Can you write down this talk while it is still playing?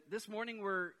This morning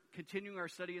we're continuing our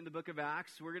study in the book of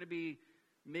Acts. We're going to be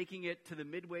making it to the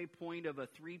midway point of a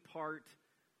three-part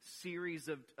series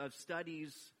of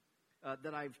studies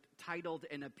that I've titled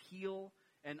An Appeal,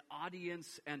 an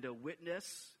Audience, and a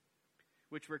Witness,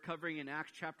 which we're covering in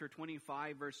Acts chapter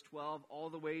 25, verse 12, all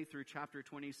the way through chapter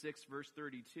 26, verse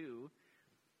 32.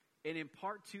 And in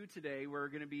part 2 today, we're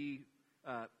going to be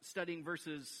studying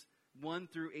verses 1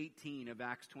 through 18 of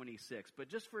Acts 26. But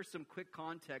just for some quick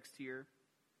context here,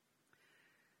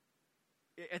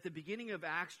 at the beginning of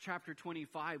Acts chapter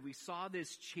 25, we saw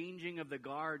this changing of the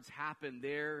guards happen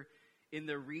there in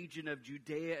the region of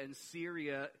Judea and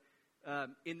Syria,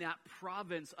 in that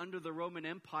province under the Roman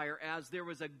Empire, as there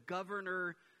was a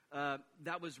governor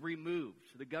that was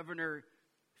removed. The governor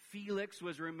Felix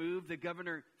was removed. The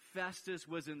governor Festus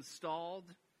was installed.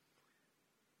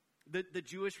 The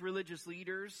Jewish religious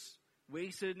leaders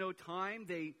wasted no time.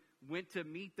 They went to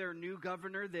meet their new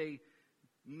governor. They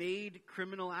made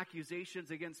criminal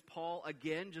accusations against Paul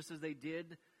again, just as they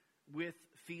did with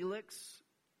Felix.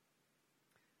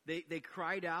 They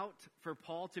cried out for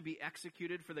Paul to be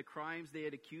executed for the crimes they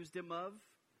had accused him of.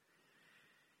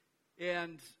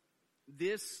 And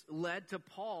this led to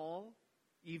Paul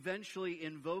eventually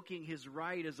invoking his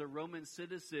right as a Roman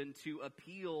citizen to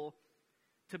appeal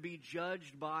to be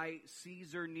judged by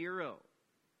Caesar Nero.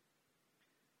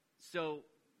 So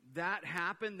that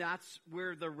happened. That's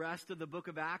where the rest of the book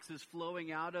of Acts is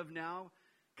flowing out of now,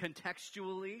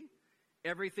 contextually.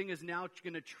 Everything is now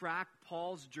going to track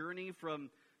Paul's journey from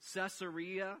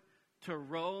Caesarea to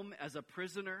Rome as a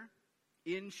prisoner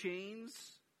in chains.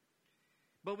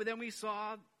 But then we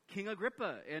saw King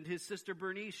Agrippa and his sister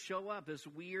Bernice show up, this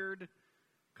weird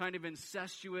kind of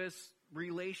incestuous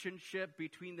relationship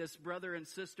between this brother and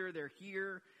sister. They're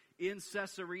here in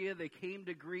Caesarea. They came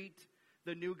to greet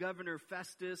the new governor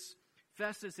Festus.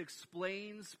 Festus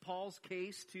explains Paul's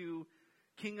case to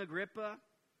King Agrippa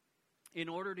in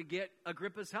order to get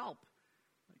Agrippa's help.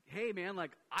 Hey man,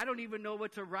 I don't even know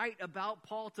what to write about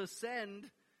Paul to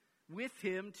send with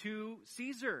him to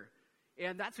Caesar.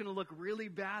 And that's going to look really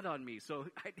bad on me. So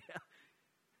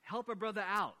help a brother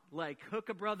out. Hook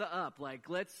a brother up.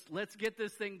 Let's get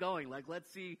this thing going.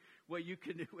 Let's see what you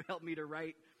can do to help me to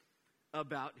write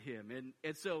about him.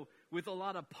 And so with a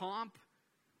lot of pomp,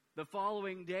 the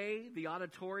following day, the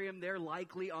auditorium there,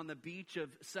 likely on the beach of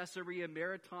Caesarea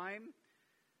Maritime,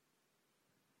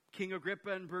 King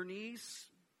Agrippa and Bernice,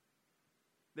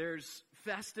 there's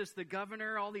Festus the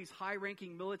governor, all these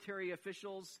high-ranking military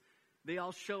officials, they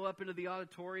all show up into the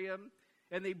auditorium,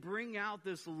 and they bring out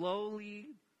this lowly,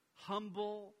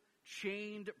 humble,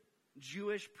 chained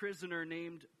Jewish prisoner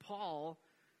named Paul,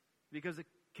 because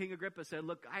King Agrippa said,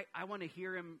 look, I want to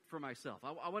hear him for myself.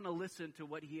 I want to listen to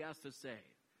what he has to say.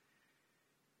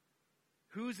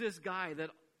 Who's this guy that,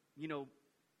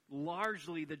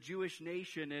 largely the Jewish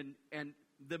nation and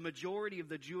the majority of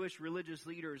the Jewish religious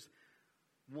leaders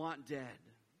want dead?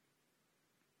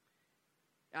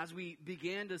 As we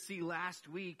began to see last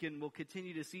week and will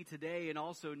continue to see today and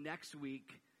also next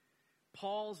week,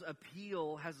 Paul's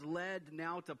appeal has led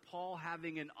now to Paul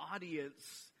having an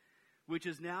audience, which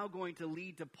is now going to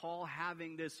lead to Paul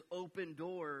having this open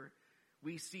door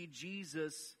we see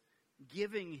Jesus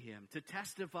giving him to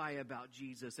testify about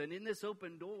Jesus. And in this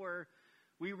open door,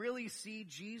 we really see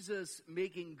Jesus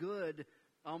making good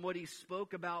on what he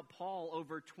spoke about Paul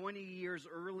over 20 years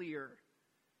earlier,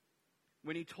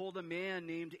 when he told a man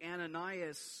named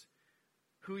Ananias,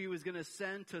 who he was going to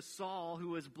send to Saul, who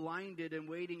was blinded and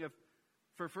waiting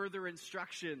for further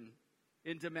instruction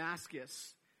in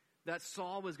Damascus, that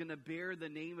Saul was going to bear the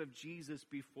name of Jesus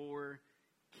before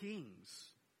kings.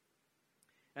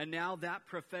 And now that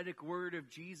prophetic word of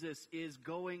Jesus is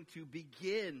going to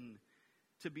begin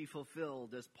to be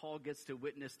fulfilled as Paul gets to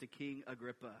witness to King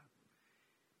Agrippa.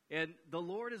 And the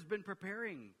Lord has been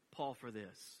preparing Paul for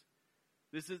this.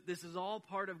 This is all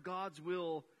part of God's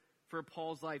will for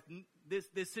Paul's life.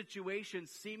 This situation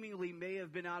seemingly may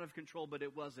have been out of control, but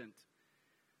it wasn't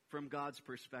from God's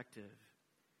perspective.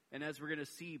 And as we're going to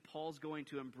see, Paul's going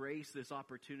to embrace this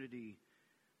opportunity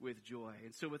with joy.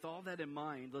 And so with all that in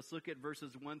mind, let's look at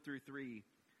verses 1 through 3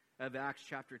 of Acts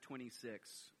chapter 26.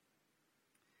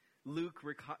 Luke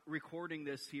recording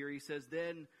this here, he says,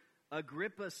 Then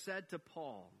Agrippa said to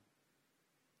Paul,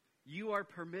 You are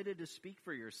permitted to speak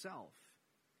for yourself.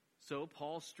 So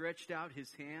Paul stretched out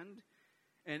his hand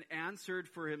and answered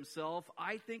for himself,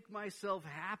 I think myself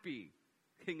happy,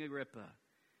 King Agrippa,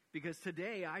 because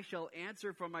today I shall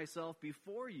answer for myself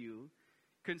before you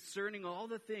concerning all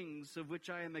the things of which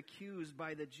I am accused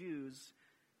by the Jews,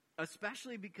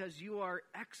 especially because you are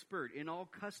expert in all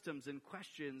customs and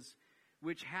questions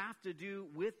which have to do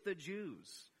with the Jews.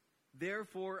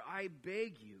 Therefore, I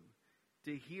beg you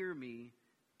to hear me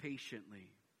patiently.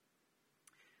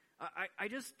 I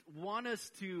just want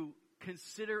us to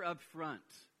consider up front,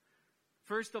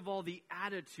 first of all, the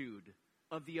attitude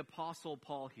of the Apostle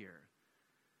Paul here.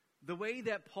 The way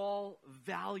that Paul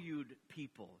valued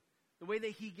people, the way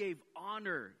that he gave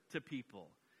honor to people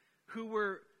who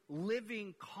were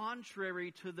living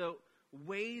contrary to the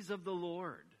ways of the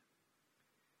Lord.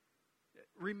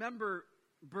 Remember,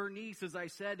 Bernice, as I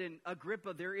said, and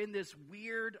Agrippa, they're in this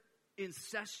weird,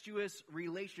 incestuous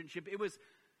relationship. It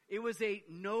was a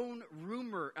known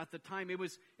rumor at the time. It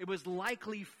was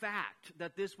likely fact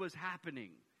that this was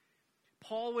happening.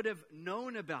 Paul would have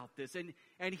known about this,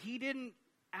 and he didn't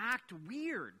act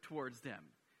weird towards them.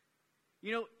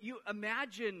 You know, you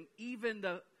imagine even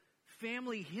the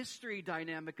family history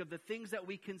dynamic of the things that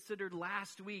we considered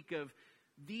last week of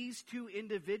these two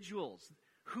individuals,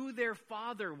 who their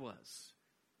father was,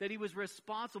 that he was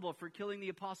responsible for killing the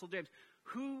Apostle James,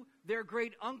 who their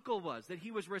great uncle was, that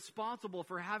he was responsible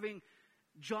for having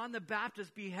John the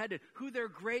Baptist beheaded, who their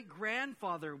great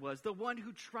grandfather was, the one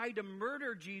who tried to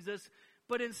murder Jesus,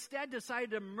 but instead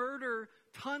decided to murder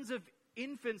tons of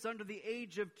infants under the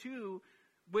age of 2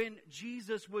 when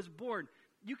Jesus was born.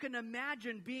 You can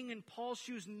imagine being in Paul's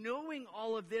shoes, knowing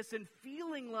all of this and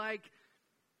feeling like,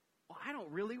 well, I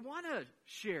don't really want to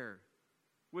share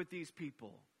with these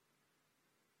people.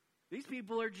 These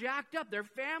people are jacked up. Their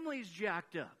family's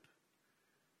jacked up.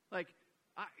 Like,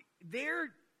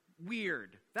 they're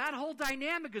weird. That whole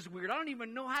dynamic is weird. I don't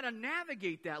even know how to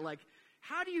navigate that. Like,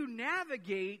 how do you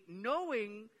navigate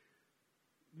knowing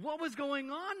what was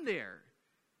going on there?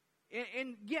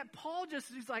 And yet Paul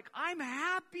he's like, I'm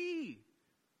happy.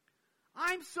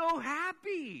 I'm so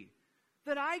happy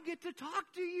that I get to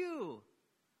talk to you.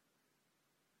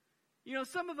 You know,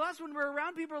 some of us, when we're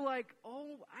around people, are like,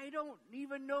 oh, I don't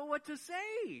even know what to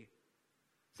say.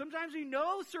 Sometimes we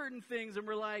know certain things, and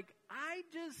we're like, I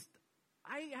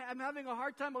am having a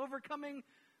hard time overcoming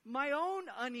my own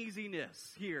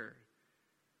uneasiness here.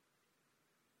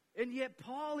 And yet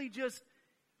Paul,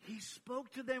 he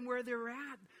spoke to them where they were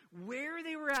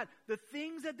at, the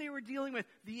things that they were dealing with,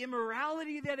 the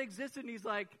immorality that existed, and he's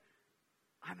like,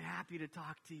 I'm happy to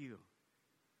talk to you.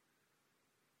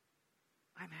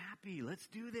 I'm happy. Let's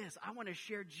do this. I want to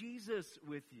share Jesus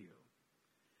with you.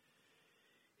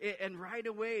 And right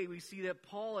away, we see that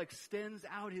Paul extends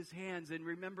out his hands. And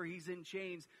remember, he's in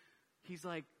chains. He's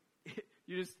like,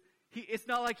 it's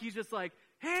not like he's just like,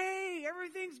 hey,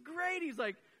 everything's great. He's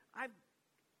like,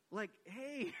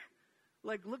 hey,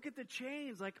 like, look at the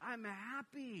chains. Like, I'm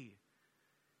happy.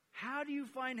 How do you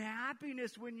find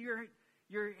happiness when your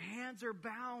hands are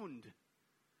bound?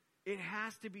 It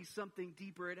has to be something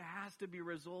deeper. It has to be a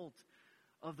result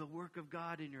of the work of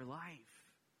God in your life.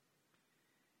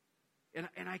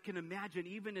 And I can imagine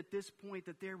even at this point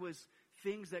that there was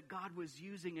things that God was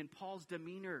using in Paul's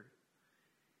demeanor,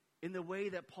 in the way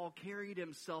that Paul carried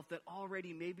himself, that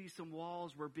already maybe some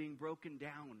walls were being broken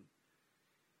down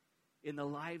in the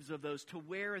lives of those, to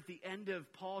where at the end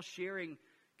of Paul sharing,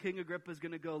 King Agrippa is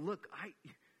going to go, look,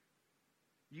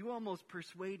 you almost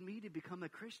persuade me to become a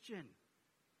Christian.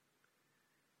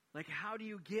 Like, how do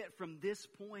you get from this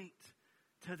point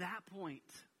to that point?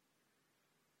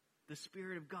 The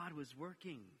Spirit of God was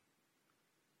working.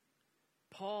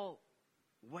 Paul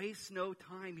wastes no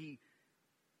time. He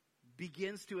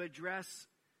begins to address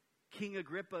King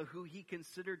Agrippa, who he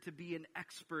considered to be an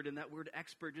expert, and that word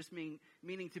expert just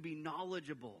meaning to be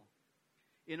knowledgeable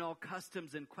in all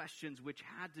customs and questions which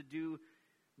had to do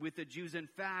with the Jews. In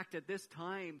fact, at this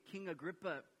time, King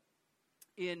Agrippa,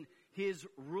 in his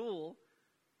rule,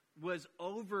 was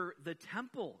over the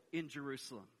temple in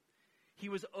Jerusalem. He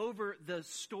was over the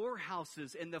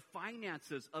storehouses and the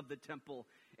finances of the temple.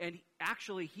 And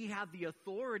actually, he had the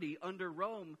authority under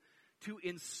Rome to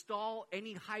install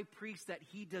any high priest that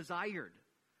he desired.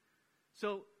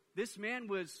 So this man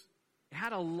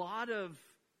had a lot of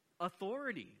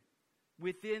authority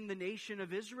within the nation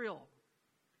of Israel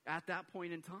at that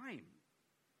point in time.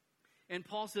 And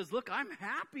Paul says, look, I'm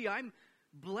happy, I'm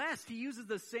blessed. He uses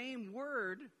the same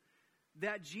word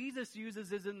that Jesus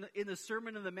uses in the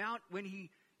Sermon on the Mount when he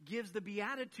gives the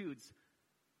Beatitudes.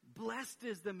 Blessed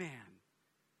is the man.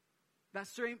 That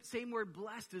same word,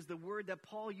 blessed, is the word that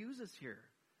Paul uses here.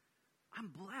 I'm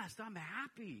blessed. I'm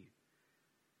happy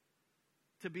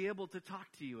to be able to talk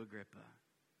to you, Agrippa,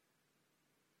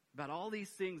 about all these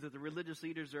things that the religious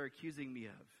leaders are accusing me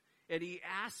of. And he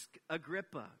asked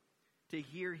Agrippa to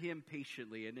hear him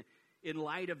patiently. And in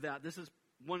light of that, this is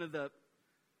one of the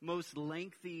most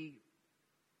lengthy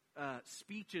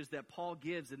speeches that Paul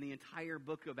gives in the entire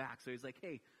book of Acts. So he's like,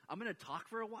 hey, I'm going to talk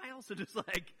for a while, so just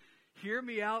like, Hear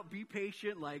me out, be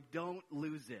patient, like, don't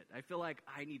lose it. I feel like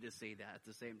I need to say that at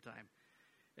the same time.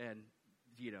 And,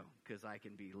 because I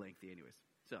can be lengthy anyways.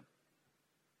 So,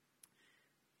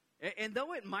 and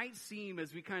though it might seem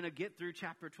as we kind of get through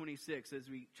chapter 26, as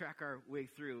we track our way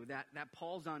through, that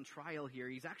Paul's on trial here,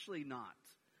 he's actually not.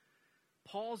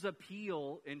 Paul's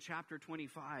appeal in chapter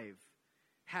 25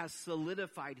 has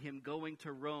solidified him going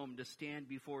to Rome to stand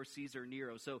before Caesar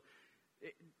Nero. So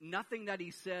nothing that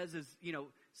he says is,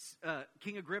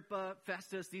 King Agrippa,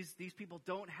 Festus, these people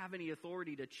don't have any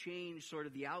authority to change sort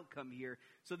of the outcome here.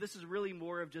 So this is really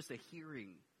more of just a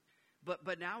hearing.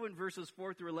 But now in verses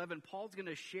 4 through 11, Paul's going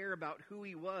to share about who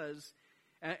he was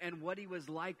and what he was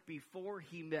like before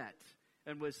he met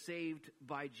and was saved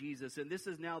by Jesus. And this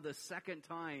is now the second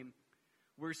time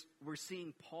we're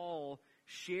seeing Paul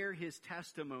share his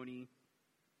testimony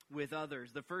with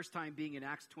others. The first time being in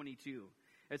Acts 22.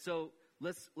 And so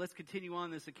let's continue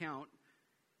on this account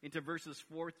into verses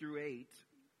 4 through 8.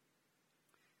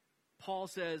 Paul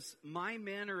says, "My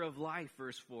manner of life,"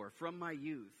 verse 4, "from my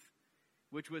youth,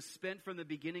 which was spent from the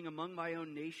beginning among my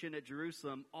own nation at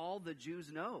Jerusalem, all the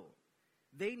Jews know.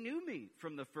 They knew me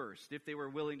from the first, if they were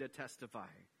willing to testify,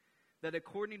 that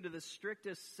according to the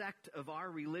strictest sect of our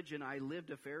religion, I lived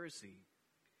a Pharisee.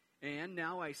 And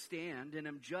now I stand and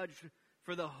am judged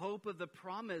for the hope of the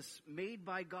promise made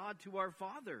by God to our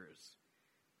fathers.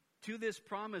 To this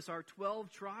promise, our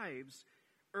 12 tribes,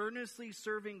 earnestly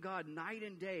serving God night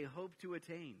and day, hope to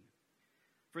attain.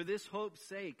 For this hope's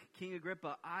sake, King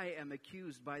Agrippa, I am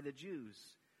accused by the Jews.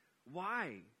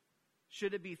 Why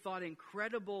should it be thought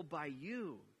incredible by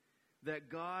you that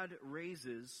God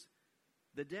raises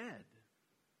the dead?"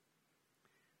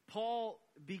 Paul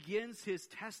begins his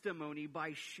testimony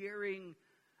by sharing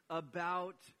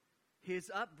about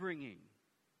his upbringing.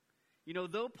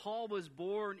 Though Paul was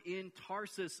born in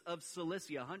Tarsus of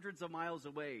Cilicia, hundreds of miles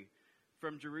away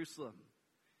from Jerusalem,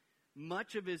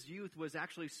 much of his youth was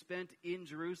actually spent in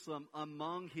Jerusalem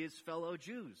among his fellow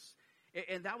Jews.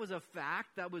 And that was a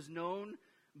fact that was known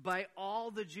by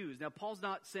all the Jews. Now, Paul's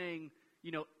not saying,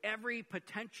 every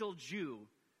potential Jew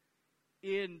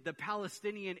in the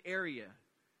Palestinian area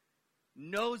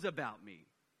knows about me.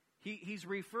 He's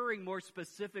referring more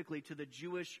specifically to the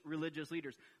Jewish religious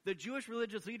leaders. The Jewish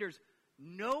religious leaders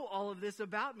know all of this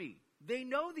about me. They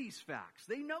know these facts.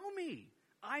 They know me.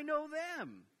 I know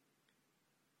them.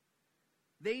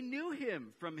 They knew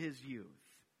him from his youth.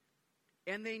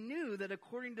 And they knew that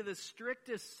according to the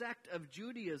strictest sect of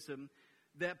Judaism,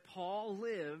 that Paul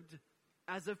lived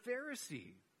as a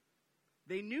Pharisee.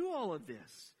 They knew all of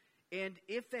this. And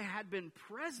if they had been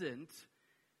present,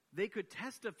 they could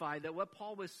testify that what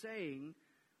Paul was saying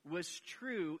was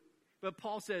true. But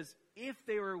Paul says, if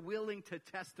they were willing to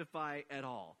testify at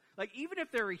all. Like, even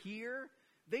if they're here,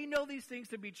 they know these things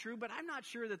to be true, but I'm not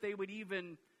sure that they would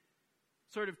even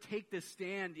sort of take the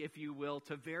stand, if you will,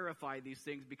 to verify these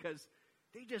things because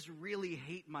they just really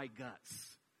hate my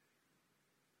guts.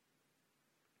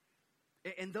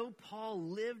 And though Paul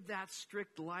lived that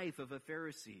strict life of a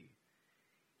Pharisee,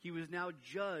 he was now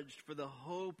judged for the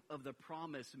hope of the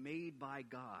promise made by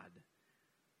God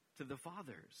to the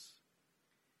fathers.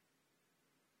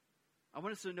 I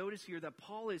want us to notice here that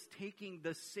Paul is taking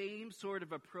the same sort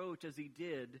of approach as he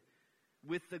did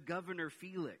with the governor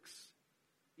Felix,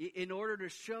 in order to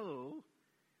show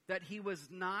that he was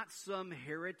not some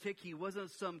heretic, he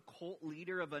wasn't some cult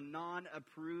leader of a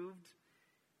non-approved,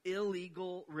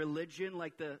 illegal religion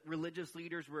like the religious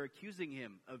leaders were accusing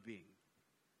him of being.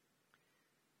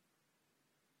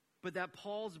 But that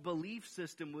Paul's belief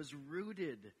system was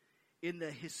rooted in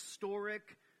the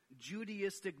historic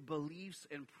Judaistic beliefs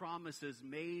and promises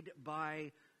made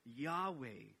by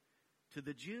Yahweh to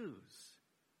the Jews.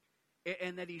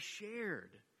 And that he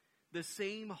shared the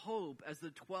same hope as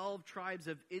the 12 tribes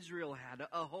of Israel had,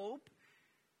 a hope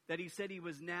that he said he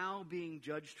was now being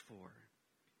judged for.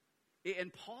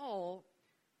 And Paul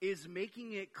is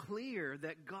making it clear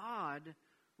that God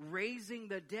raising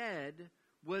the dead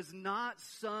was not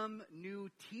some new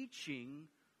teaching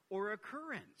or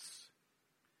occurrence.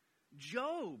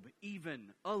 Job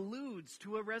even alludes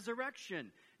to a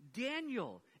resurrection.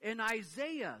 Daniel and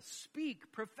Isaiah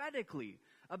speak prophetically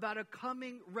about a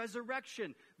coming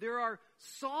resurrection. There are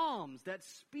psalms that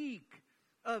speak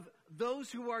of those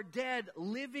who are dead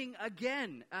living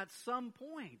again at some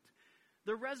point.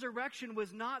 The resurrection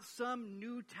was not some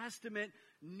New Testament,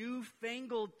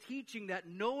 newfangled teaching that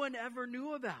no one ever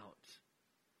knew about.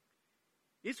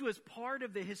 This was part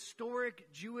of the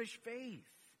historic Jewish faith.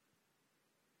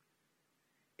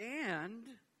 And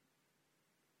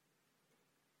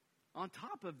on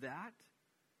top of that,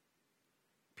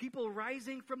 people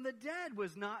rising from the dead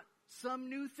was not some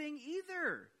new thing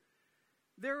either.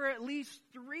 There are at least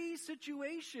 3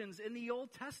 situations in the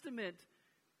Old Testament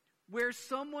where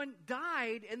someone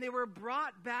died and they were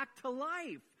brought back to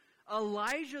life.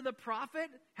 Elijah the prophet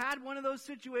had one of those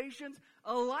situations.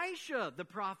 Elisha the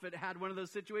prophet had one of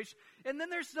those situations. And then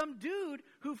there's some dude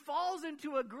who falls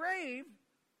into a grave,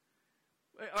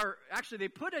 or actually they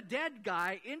put a dead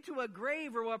guy into a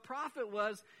grave where a prophet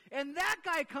was, and that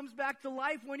guy comes back to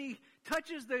life when he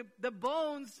touches the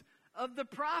bones of the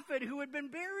prophet who had been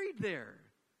buried there.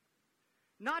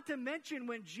 Not to mention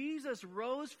when Jesus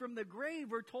rose from the grave,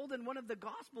 we're told in one of the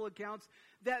gospel accounts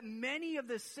that many of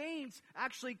the saints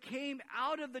actually came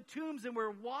out of the tombs and were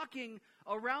walking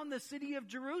around the city of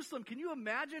Jerusalem. Can you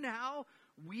imagine how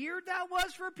weird that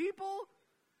was for people?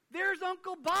 There's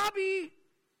Uncle Bobby.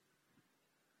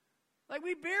 Like,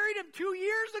 we buried him 2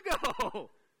 years ago.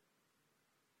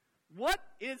 What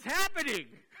is happening?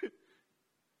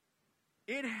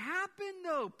 It happened,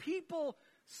 though. People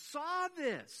saw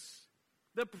this.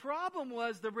 The problem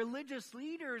was the religious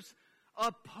leaders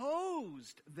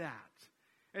opposed that.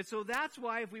 And so that's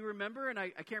why, if we remember, and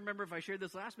I can't remember if I shared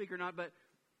this last week or not, but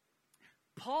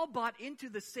Paul bought into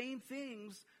the same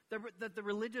things that the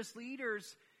religious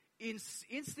leaders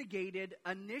instigated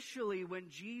initially when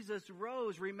Jesus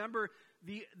rose. Remember,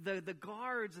 the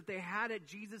guards that they had at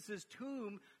Jesus'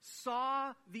 tomb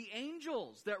saw the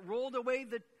angels that rolled away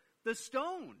the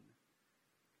stone.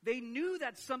 They knew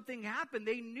that something happened.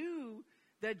 They knew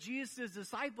that Jesus'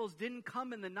 disciples didn't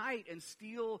come in the night and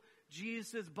steal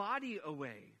Jesus' body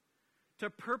away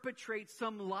to perpetrate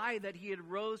some lie that he had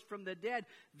rose from the dead.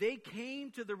 They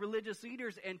came to the religious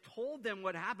leaders and told them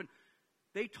what happened.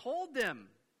 They told them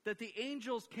that the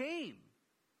angels came.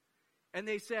 And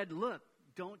they said, look,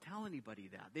 don't tell anybody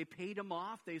that. They paid them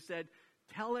off. They said,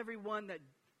 tell everyone that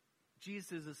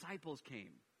Jesus' disciples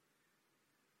came.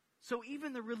 So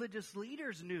even the religious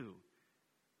leaders knew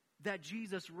that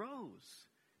Jesus rose.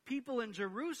 People in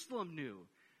Jerusalem knew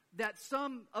that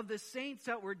some of the saints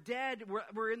that were dead,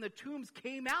 were in the tombs,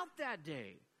 came out that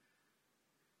day.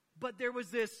 But there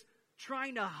was this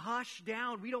trying to hush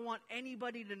down. We don't want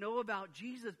anybody to know about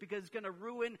Jesus because it's going to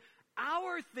ruin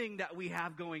our thing that we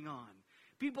have going on.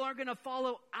 People aren't going to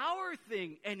follow our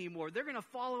thing anymore. They're going to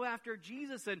follow after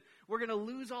Jesus, and we're going to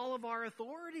lose all of our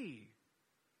authority.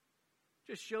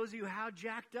 Just shows you how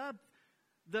jacked up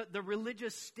the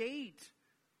religious state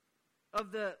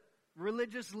of the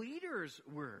religious leaders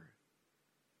were.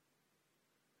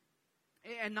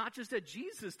 And not just at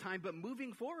Jesus' time, but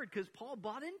moving forward, because Paul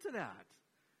bought into that.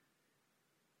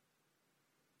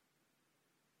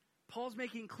 Paul's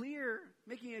making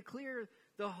it clear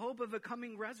the hope of a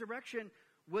coming resurrection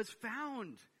was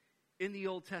found in the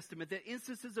Old Testament. That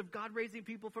instances of God raising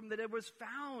people from the dead was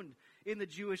found in the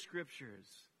Jewish scriptures.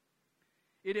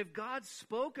 And if God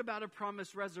spoke about a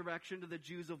promised resurrection to the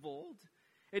Jews of old,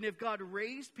 and if God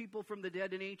raised people from the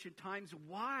dead in ancient times,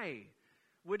 why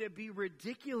would it be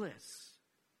ridiculous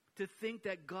to think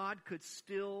that God could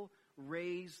still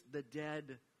raise the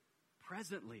dead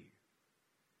presently?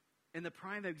 And the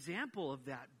prime example of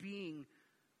that being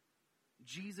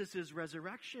Jesus'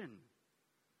 resurrection.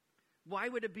 Why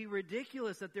would it be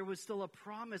ridiculous that there was still a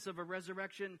promise of a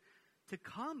resurrection to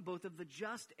come, both of the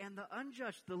just and the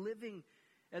unjust, the living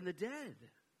and the dead?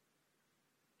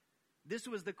 This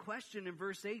was the question in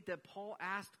verse 8 that Paul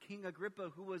asked King Agrippa,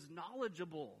 who was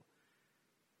knowledgeable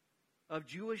of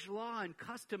Jewish law and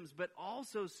customs, but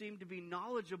also seemed to be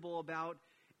knowledgeable about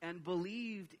and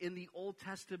believed in the Old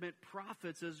Testament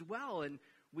prophets as well. And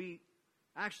we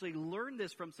actually learned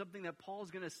this from something that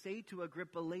Paul's going to say to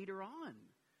Agrippa later on.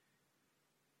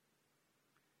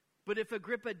 But if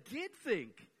Agrippa did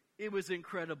think it was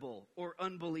incredible or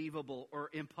unbelievable or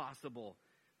impossible,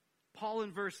 Paul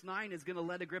in verse 9 is going to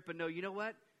let Agrippa know, you know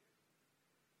what?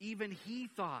 Even he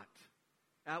thought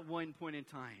at one point in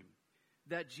time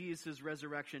that Jesus'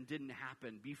 resurrection didn't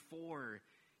happen before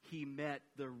he met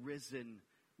the risen,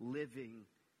 living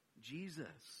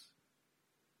Jesus.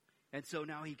 And so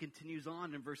now he continues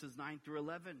on in verses 9 through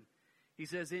 11. He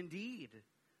says, indeed,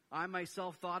 I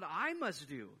myself thought I must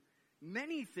do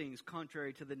many things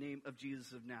contrary to the name of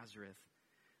Jesus of Nazareth.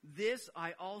 This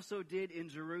I also did in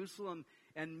Jerusalem,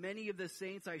 and many of the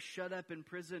saints I shut up in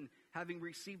prison, having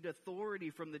received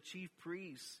authority from the chief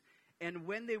priests. And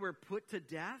when they were put to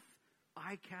death,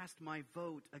 I cast my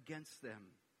vote against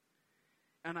them.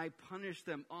 And I punished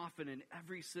them often in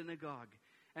every synagogue,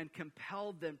 and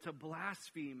compelled them to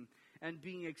blaspheme. And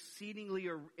being exceedingly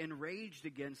enraged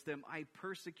against them, I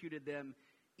persecuted them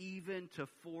even to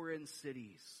foreign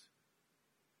cities.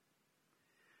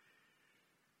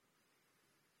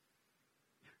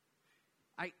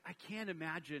 I can't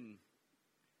imagine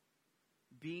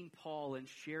being Paul and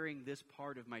sharing this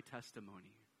part of my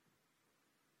testimony.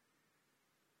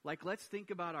 Like, let's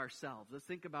think about ourselves. Let's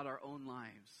think about our own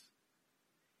lives.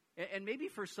 And maybe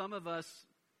for some of us,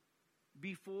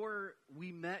 before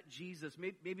we met Jesus,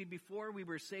 maybe before we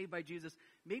were saved by Jesus,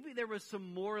 maybe there was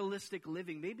some moralistic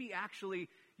living. Maybe actually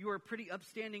you were a pretty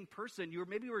upstanding person.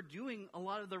 Maybe you were doing a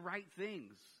lot of the right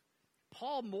things.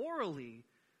 Paul morally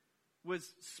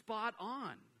was spot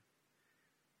on.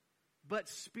 But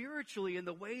spiritually, in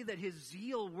the way that his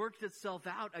zeal worked itself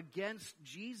out against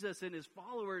Jesus and his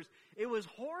followers, it was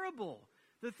horrible.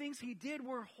 The things he did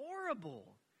were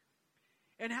horrible.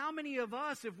 And how many of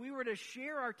us, if we were to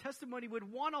share our testimony,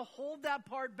 would want to hold that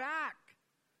part back?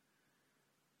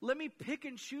 Let me pick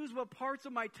and choose what parts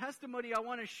of my testimony I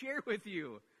want to share with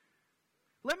you.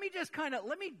 Let me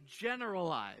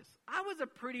generalize. I was a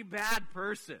pretty bad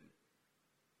person.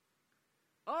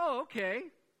 Oh, okay.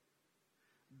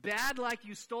 Bad like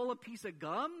you stole a piece of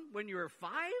gum when you were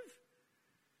 5?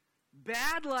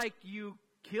 Bad like you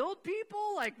killed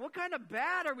people? Like, what kind of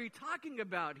bad are we talking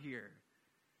about here?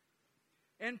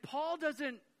 And Paul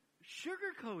doesn't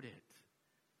sugarcoat it.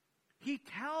 He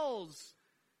tells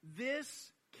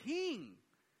this king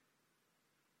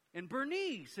and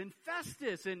Bernice and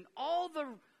Festus and all the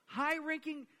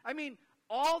high-ranking,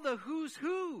 all the who's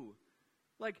who.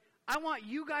 Like, I want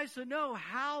you guys to know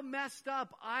how messed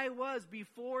up I was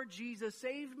before Jesus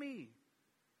saved me.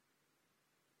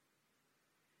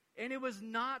 And it was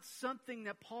not something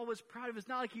that Paul was proud of. It's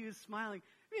not like he was smiling,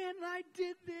 man, I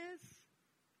did this.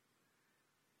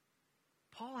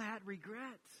 Paul had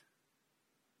regret.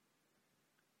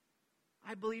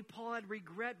 I believe Paul had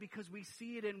regret because we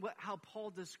see it in how Paul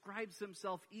describes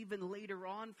himself even later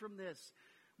on from this,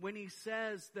 when he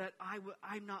says that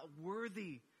I'm not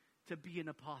worthy to be an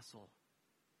apostle,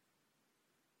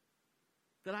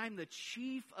 that I'm the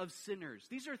chief of sinners.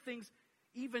 These are things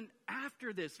even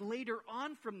after this, later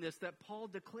on from this, that Paul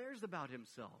declares about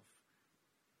himself.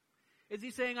 Is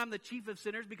he saying I'm the chief of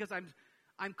sinners because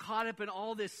I'm caught up in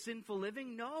all this sinful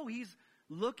living? No, he's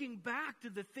looking back to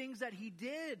the things that he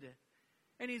did.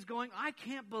 And he's going, I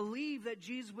can't believe that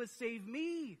Jesus would save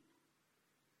me.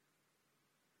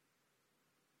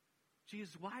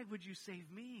 Jesus, why would you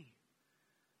save me?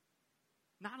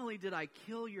 Not only did I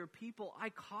kill your people,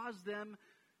 I caused them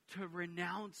to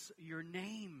renounce your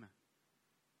name.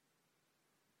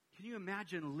 Can you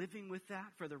imagine living with that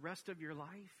for the rest of your life?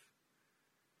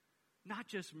 Not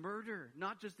just murder,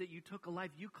 not just that you took a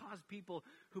life. You caused people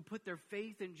who put their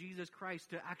faith in Jesus Christ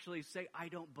to actually say, I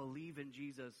don't believe in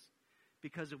Jesus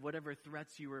because of whatever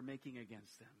threats you were making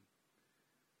against them.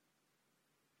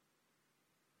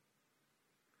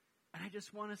 And I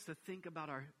just want us to think about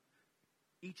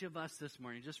each of us this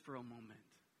morning, just for a moment.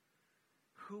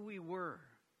 Who we were.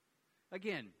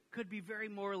 Again, could be very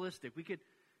moralistic.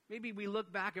 Maybe we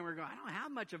look back and we're going, I don't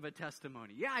have much of a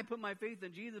testimony. Yeah, I put my faith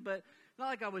in Jesus, but it's not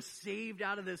like I was saved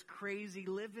out of this crazy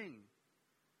living.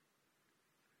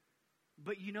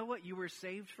 But you know what you were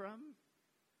saved from?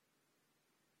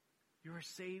 You were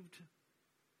saved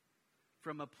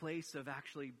from a place of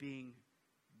actually being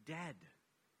dead.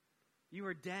 You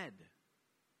were dead.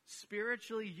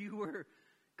 Spiritually, you were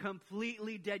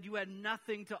completely dead. You had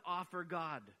nothing to offer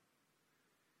God.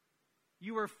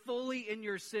 You were fully in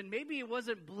your sin. Maybe it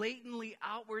wasn't blatantly,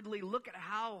 outwardly, look at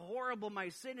how horrible my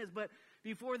sin is, but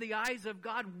before the eyes of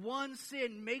God, one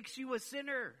sin makes you a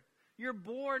sinner. You're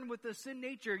born with the sin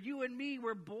nature. You and me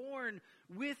were born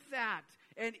with that.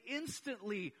 And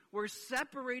instantly, we're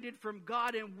separated from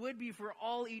God and would be for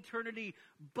all eternity,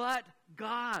 but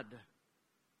God.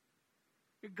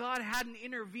 If God hadn't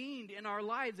intervened in our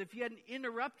lives, if he hadn't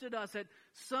interrupted us at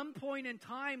some point in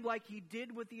time like he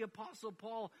did with the Apostle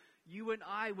Paul, you and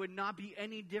I would not be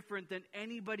any different than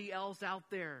anybody else out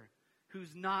there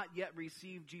who's not yet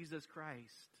received Jesus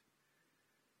Christ.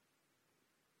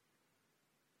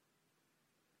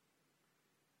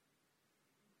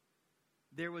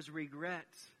 There was regret,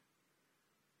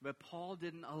 but Paul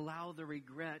didn't allow the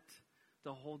regret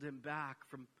to hold him back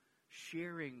from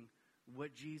sharing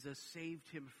what Jesus saved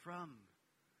him from.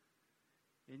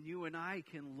 And you and I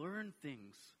can learn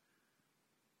things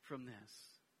from this.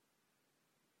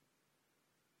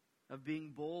 Of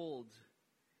being bold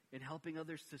and helping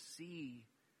others to see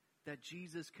that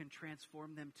Jesus can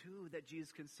transform them too, that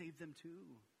Jesus can save them too.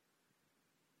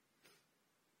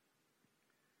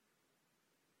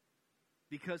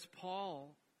 Because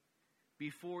Paul,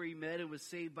 before he met and was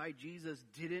saved by Jesus,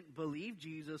 didn't believe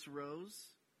Jesus rose,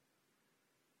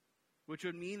 which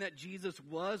would mean that Jesus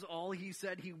was all he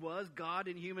said he was, God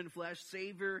in human flesh,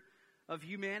 Savior of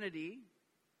humanity.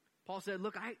 Paul said,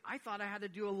 look, I thought I had to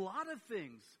do a lot of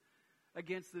things.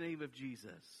 against the name of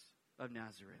Jesus of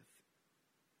Nazareth.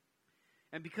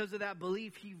 And because of that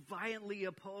belief, he violently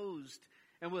opposed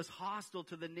and was hostile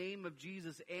to the name of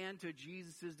Jesus and to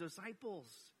Jesus' disciples.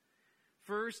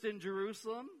 First in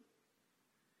Jerusalem,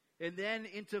 and then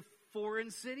into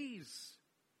foreign cities.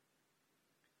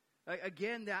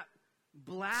 Again, that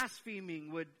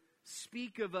blaspheming would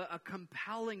speak of a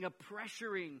compelling, a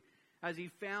pressuring, as he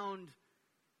found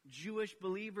Jewish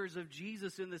believers of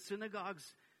Jesus in the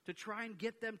synagogues to try and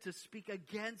get them to speak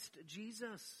against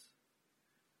Jesus.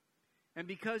 And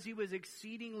because he was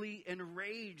exceedingly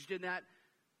enraged, in that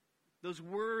those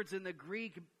words in the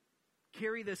Greek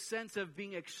carry the sense of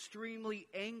being extremely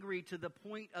angry to the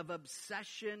point of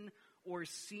obsession or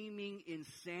seeming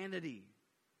insanity.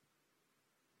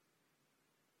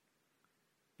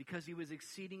 Because he was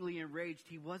exceedingly enraged,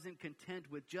 he wasn't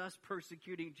content with just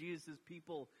persecuting Jesus'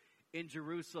 people in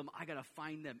Jerusalem. I got to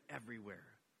find them everywhere.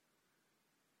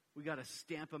 We got to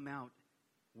stamp them out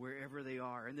wherever they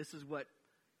are. And this is what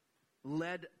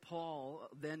led Paul,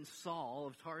 then Saul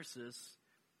of Tarsus,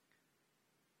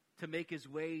 to make his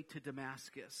way to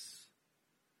Damascus,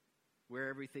 where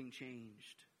everything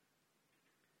changed.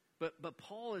 But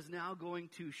Paul is now going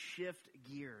to shift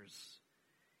gears.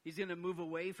 He's going to move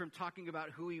away from talking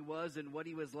about who he was and what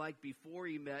he was like before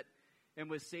he met and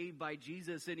was saved by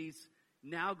Jesus. And he's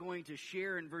now going to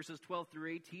share in verses 12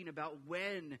 through 18 about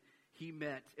when he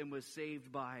met and was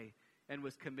saved by and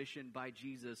was commissioned by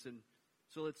Jesus. And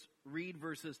so let's read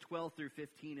verses 12 through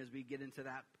 15 as we get into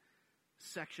that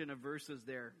section of verses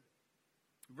there.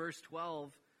 Verse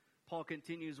 12, Paul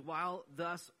continues, while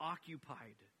thus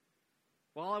occupied,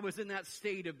 while I was in that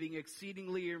state of being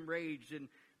exceedingly enraged and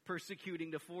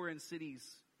persecuting the foreign cities,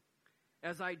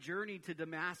 as I journeyed to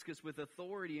Damascus with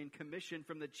authority and commission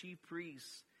from the chief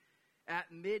priests, at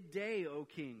midday, O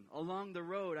king, along the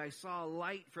road I saw a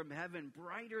light from heaven,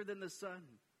 brighter than the sun,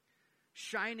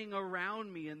 shining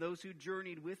around me and those who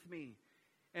journeyed with me.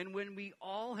 And when we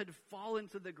all had fallen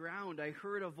to the ground, I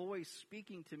heard a voice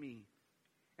speaking to me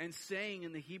and saying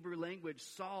in the Hebrew language,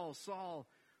 Saul, Saul,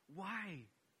 why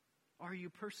are you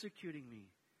persecuting me?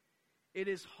 It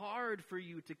is hard for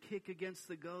you to kick against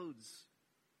the goads.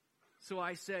 So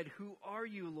I said, who are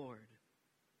you, Lord?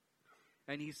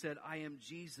 And he said, I am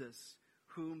Jesus,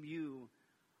 whom you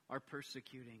are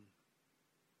persecuting.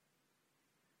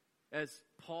 As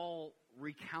Paul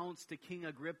recounts to King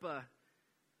Agrippa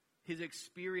his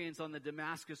experience on the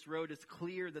Damascus road, it's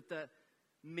clear that the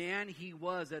man he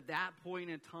was at that point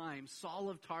in time, Saul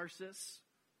of Tarsus,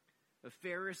 a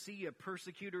Pharisee, a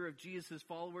persecutor of Jesus'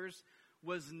 followers,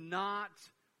 was not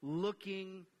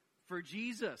looking for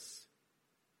Jesus.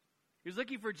 He was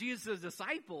looking for Jesus'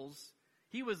 disciples.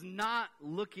 He was not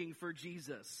looking for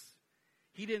Jesus.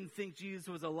 He didn't think Jesus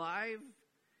was alive,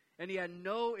 and he had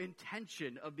no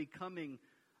intention of becoming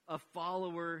a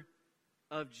follower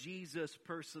of Jesus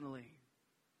personally.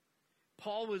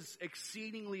 Paul was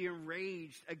exceedingly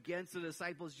enraged against the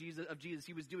disciples of Jesus.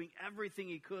 He was doing everything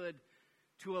he could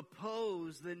to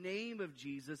oppose the name of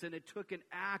Jesus, and it took an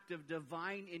act of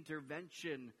divine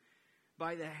intervention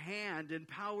by the hand and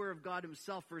power of God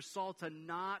himself for Saul to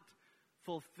not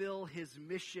fulfill his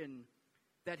mission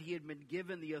that he had been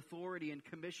given the authority and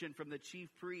commission from the chief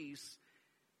priests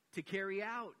to carry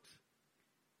out.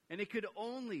 And it could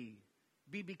only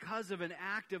be because of an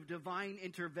act of divine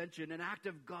intervention, an act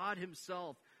of God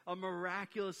himself, a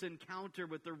miraculous encounter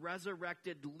with the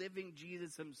resurrected, living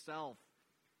Jesus himself,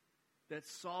 that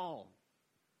Saul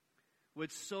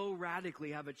would so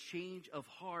radically have a change of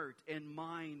heart and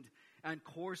mind and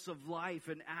course of life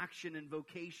and action and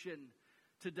vocation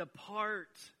to depart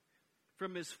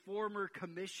from his former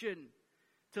commission,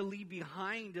 to leave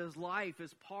behind his life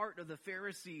as part of the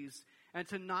Pharisees, and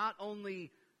to not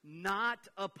only not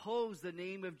oppose the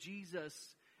name of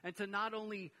Jesus, and to not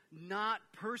only not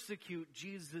persecute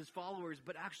Jesus' followers,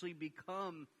 but actually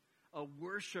become a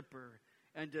worshiper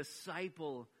and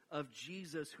disciple of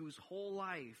Jesus, whose whole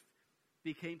life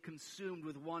became consumed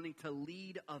with wanting to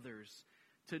lead others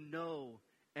to know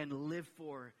and live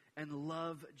for and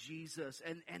love Jesus,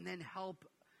 and then help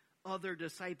other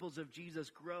disciples of Jesus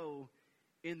grow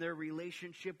in their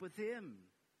relationship with him.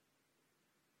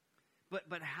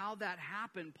 But how that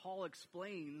happened, Paul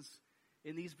explains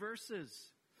in these verses.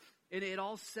 And it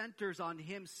all centers on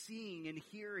him seeing and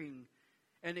hearing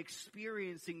and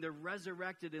experiencing the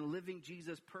resurrected and living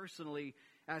Jesus personally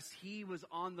as he was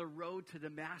on the road to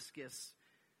Damascus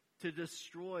to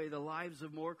destroy the lives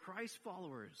of more Christ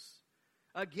followers.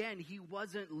 Again, he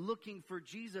wasn't looking for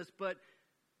Jesus, but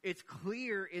it's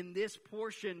clear in this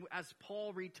portion as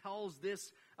Paul retells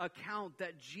this account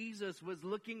that Jesus was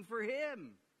looking for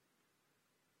him.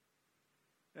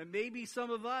 And maybe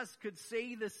some of us could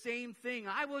say the same thing.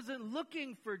 I wasn't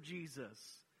looking for Jesus.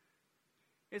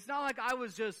 It's not like I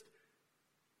was just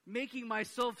making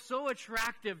myself so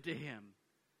attractive to him.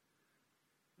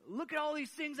 Look at all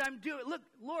these things I'm doing. Look,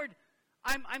 Lord,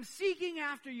 I'm seeking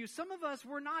after you. Some of us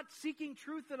were not seeking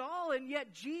truth at all, and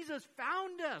yet Jesus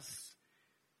found us.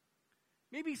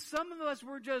 Maybe some of us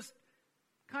were just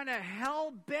kind of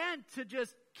hell-bent to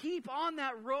just keep on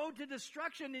that road to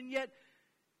destruction, and yet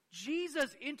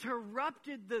Jesus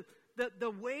interrupted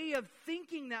the way of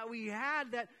thinking that we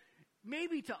had that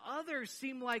maybe to others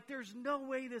seemed like there's no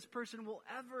way this person will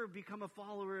ever become a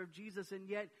follower of Jesus, and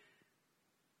yet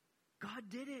God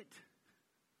did it.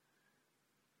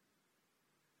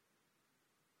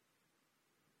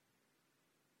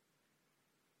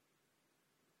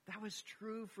 That was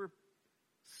true for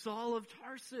Saul of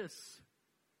Tarsus.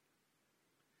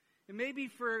 And maybe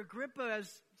for Agrippa,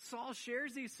 as Saul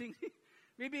shares these things,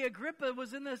 maybe Agrippa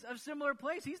was in a similar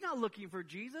place. He's not looking for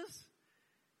Jesus.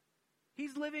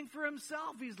 He's living for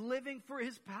himself. He's living for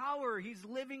his power. He's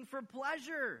living for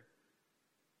pleasure.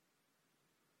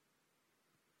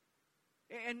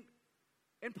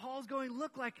 And Paul's going,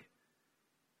 look, like,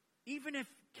 even if,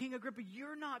 King Agrippa,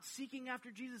 you're not seeking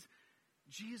after Jesus,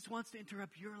 Jesus wants to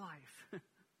interrupt your life.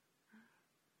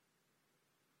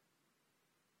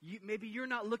 Maybe you're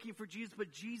not looking for Jesus,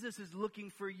 but Jesus is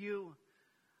looking for you.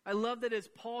 I love that as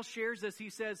Paul shares this, he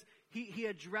says, he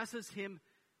addresses him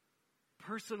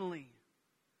personally.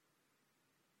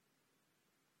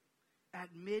 At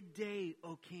midday,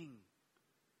 O king.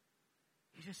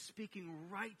 He's just speaking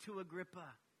right to Agrippa.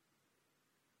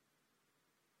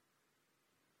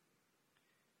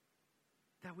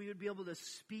 That we would be able to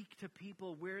speak to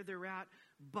people where they're at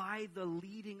by the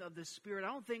leading of the Spirit. I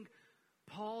don't think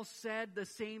Paul said the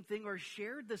same thing or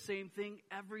shared the same thing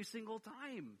every single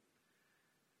time.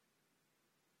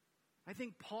 I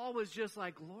think Paul was just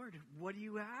like, Lord, what do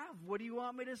you have? What do you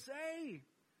want me to say?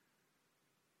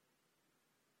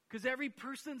 Because every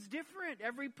person's different.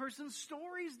 Every person's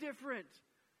story is different.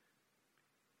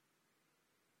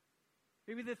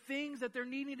 Maybe the things that they're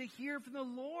needing to hear from the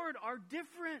Lord are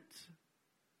different.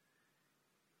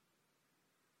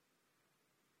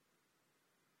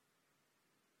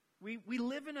 We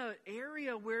live in an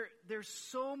area where there's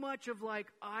so much of like,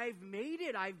 I've made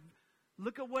it.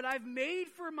 Look at what I've made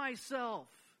for myself.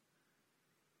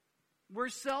 We're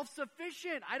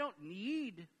self-sufficient. I don't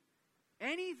need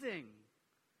anything.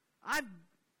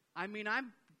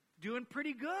 I'm doing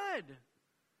pretty good.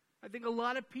 I think a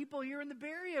lot of people here in the Bay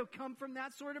Area come from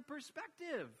that sort of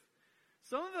perspective.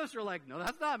 Some of us are like, no,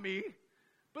 that's not me.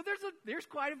 But there's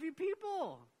quite a few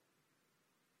people.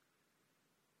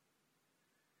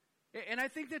 And I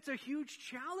think that's a huge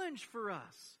challenge for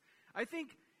us. I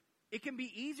think it can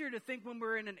be easier to think when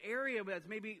we're in an area that's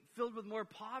maybe filled with more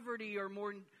poverty or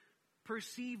more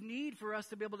perceived need for us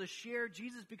to be able to share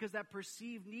Jesus, because that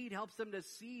perceived need helps them to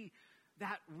see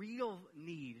that real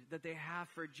need that they have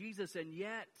for Jesus. And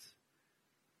yet,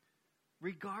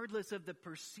 regardless of the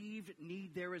perceived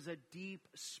need, there is a deep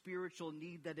spiritual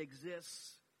need that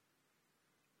exists.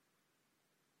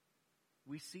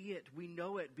 We see it, we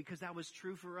know it, because that was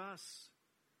true for us.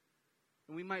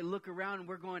 And we might look around and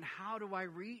we're going, how do I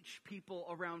reach people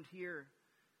around here?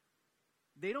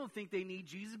 They don't think they need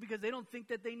Jesus because they don't think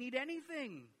that they need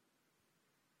anything.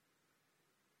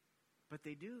 But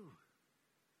they do.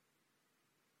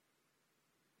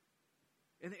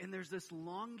 And there's this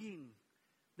longing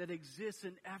that exists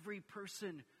in every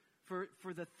person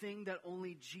for the thing that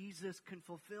only Jesus can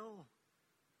fulfill.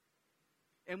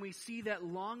 And we see that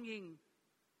longing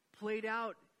played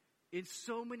out in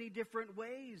so many different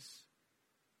ways.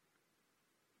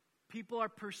 People are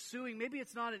pursuing, maybe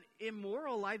it's not an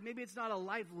immoral life, maybe it's not a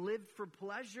life lived for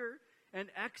pleasure and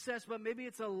excess, but maybe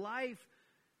it's a life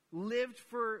lived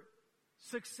for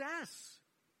success.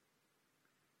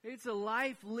 Maybe it's a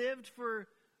life lived for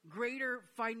greater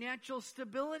financial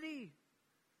stability,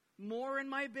 more in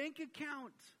my bank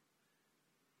account.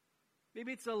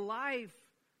 Maybe it's a life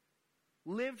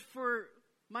lived for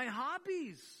my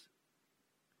hobbies.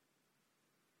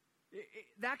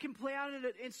 That can play out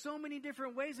in so many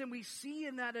different ways, and we see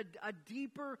in that a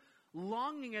deeper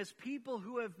longing as people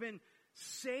who have been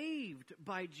saved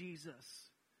by Jesus.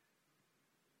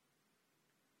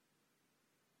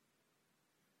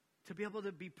 To be able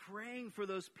to be praying for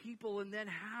those people and then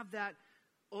have that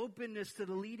openness to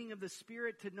the leading of the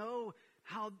Spirit, to know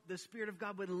how the Spirit of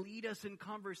God would lead us in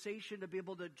conversation, to be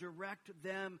able to direct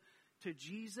them to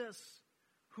Jesus,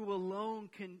 who alone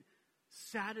can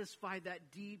satisfy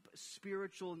that deep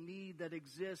spiritual need that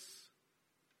exists,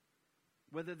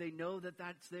 whether they know that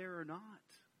that's there or not.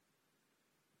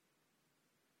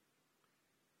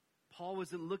 Paul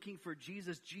wasn't looking for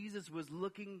Jesus. Jesus was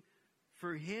looking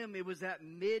for him. It was at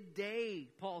midday,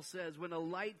 Paul says, when a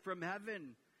light from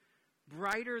heaven,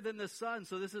 brighter than the sun.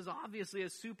 So this is obviously a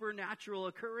supernatural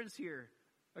occurrence,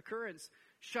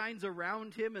 shines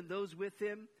around him and those with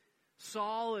him.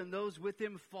 Saul and those with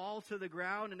him fall to the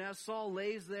ground. And as Saul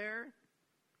lays there,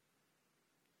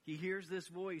 he hears this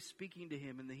voice speaking to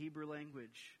him in the Hebrew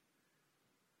language.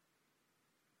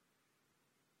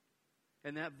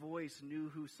 And that voice knew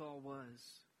who Saul was.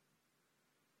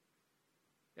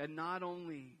 And not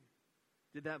only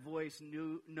did that voice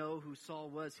know who Saul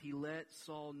was, he let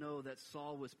Saul know that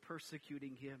Saul was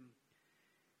persecuting him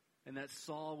and that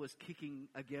Saul was kicking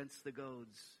against the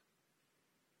goads.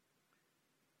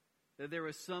 That there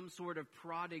was some sort of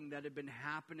prodding that had been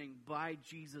happening by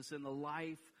Jesus in the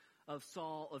life of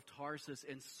Saul of Tarsus,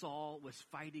 and Saul was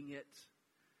fighting it.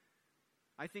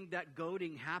 I think that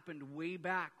goading happened way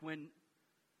back when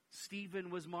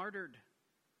Stephen was martyred.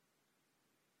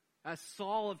 As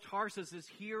Saul of Tarsus is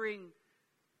hearing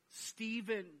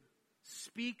Stephen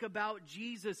speak about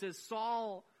Jesus, as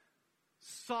Saul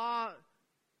saw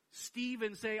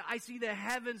Stephen say, I see the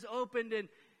heavens opened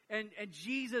and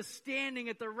Jesus standing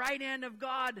at the right hand of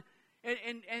God,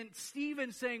 and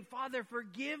Stephen saying, Father,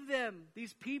 forgive them,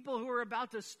 these people who are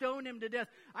about to stone him to death.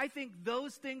 I think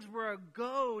those things were a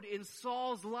goad in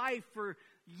Saul's life for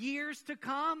years to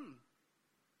come.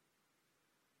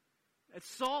 And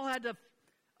Saul had to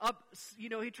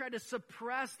he tried to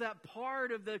suppress that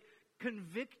part of the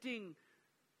convicting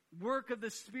work of the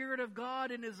Spirit of God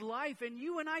in his life. And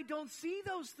you and I don't see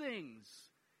those things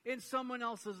in someone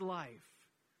else's life.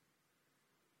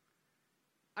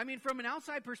 I mean, from an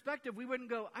outside perspective, we wouldn't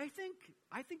go, I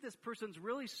think this person's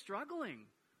really struggling.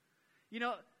 You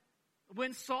know,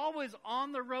 when Saul was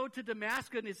on the road to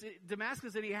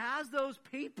Damascus and he has those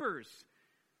papers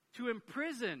to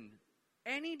imprison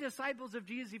any disciples of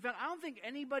Jesus he found, I don't think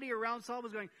anybody around Saul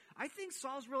was going, I think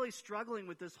Saul's really struggling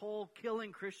with this whole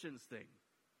killing Christians thing.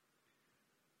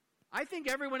 I think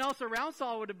everyone else around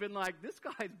Saul would have been like, this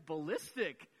guy's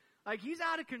ballistic. Like, he's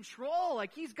out of control.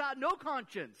 Like, he's got no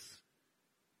conscience.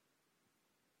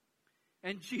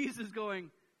 And Jesus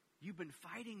going, you've been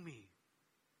fighting me.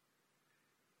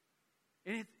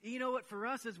 And you know what, for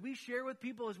us, as we share with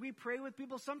people, as we pray with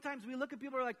people, sometimes we look at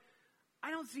people and are like, I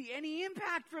don't see any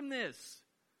impact from this.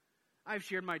 I've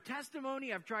shared my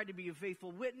testimony. I've tried to be a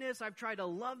faithful witness. I've tried to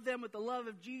love them with the love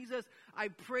of Jesus. I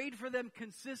prayed for them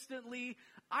consistently.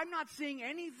 I'm not seeing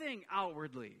anything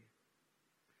outwardly.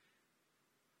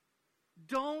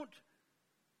 Don't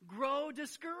grow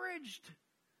discouraged.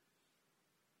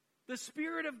 The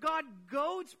Spirit of God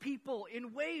goads people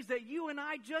in ways that you and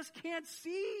I just can't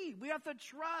see. We have to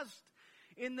trust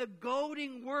in the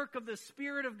goading work of the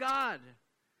Spirit of God.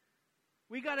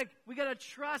 We gotta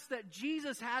trust that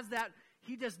Jesus has that.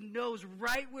 He just knows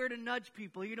right where to nudge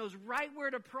people. He knows right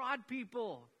where to prod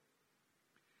people.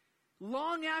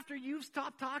 Long after you've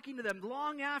stopped talking to them,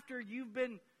 long after you've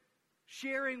been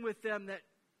sharing with them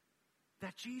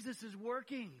that Jesus is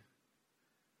working.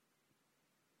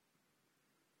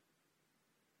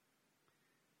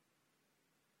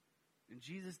 And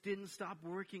Jesus didn't stop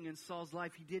working in Saul's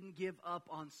life. He didn't give up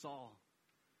on Saul.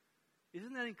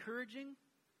 Isn't that encouraging?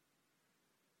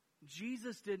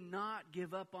 Jesus did not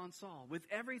give up on Saul with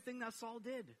everything that Saul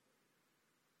did.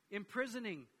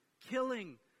 Imprisoning,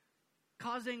 killing,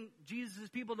 causing Jesus'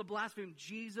 people to blaspheme.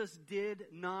 Jesus did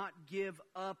not give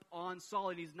up on Saul.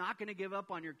 And he's not going to give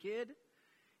up on your kid.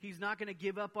 He's not going to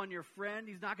give up on your friend.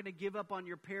 He's not going to give up on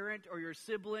your parent or your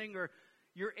sibling or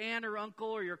your aunt or uncle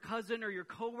or your cousin or your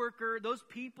coworker. Those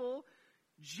people,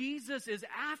 Jesus is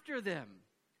after them.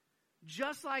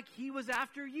 Just like he was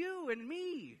after you and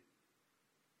me.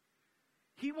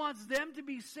 He wants them to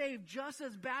be saved just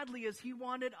as badly as he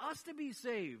wanted us to be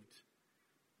saved.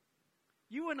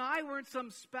 You and I weren't some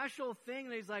special thing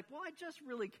that he's like, well, I just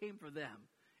really came for them.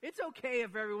 It's okay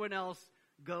if everyone else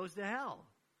goes to hell.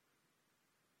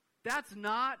 That's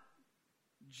not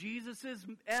Jesus'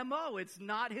 MO. It's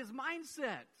not his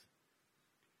mindset.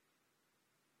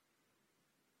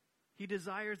 He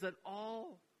desires that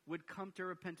all would come to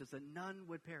repentance, that none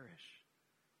would perish.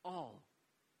 All.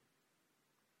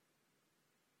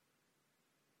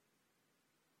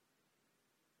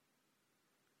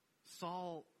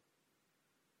 Saul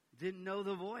didn't know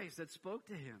the voice that spoke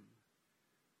to him.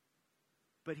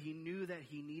 But he knew that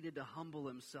he needed to humble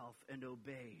himself and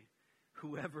obey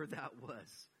whoever that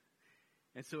was.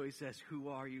 And so he says, who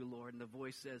are you, Lord? And the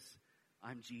voice says,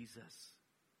 I'm Jesus,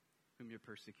 whom you're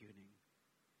persecuting.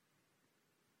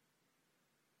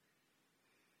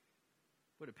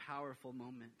 What a powerful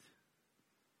moment.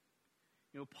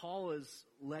 Paul is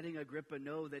letting Agrippa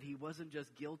know that he wasn't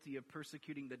just guilty of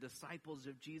persecuting the disciples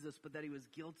of Jesus, but that he was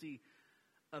guilty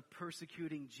of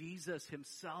persecuting Jesus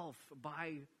himself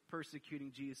by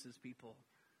persecuting Jesus' people.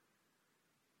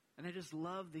 And I just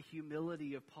love the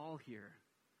humility of Paul here.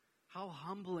 How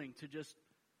humbling to just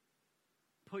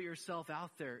put yourself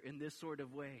out there in this sort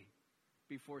of way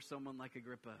before someone like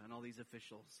Agrippa and all these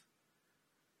officials.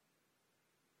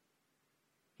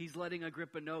 He's letting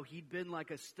Agrippa know he'd been like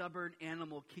a stubborn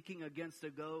animal kicking against a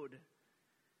goad.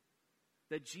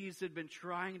 That Jesus had been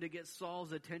trying to get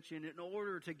Saul's attention in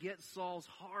order to get Saul's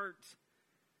heart.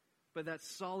 But that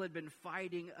Saul had been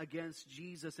fighting against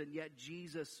Jesus, and yet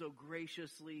Jesus so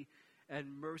graciously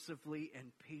and mercifully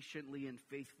and patiently and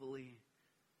faithfully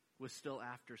was still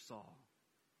after Saul.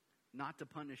 Not to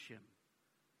punish him,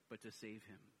 but to save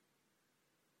him.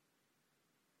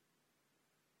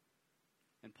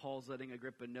 And Paul's letting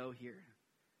Agrippa know here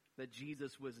that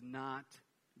Jesus was not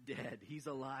dead. He's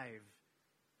alive.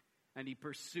 And he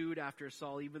pursued after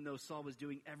Saul, even though Saul was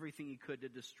doing everything he could to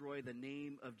destroy the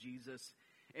name of Jesus.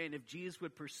 And if Jesus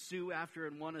would pursue after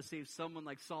and want to save someone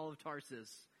like Saul of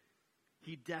Tarsus,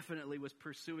 he definitely was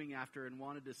pursuing after and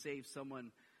wanted to save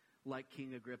someone like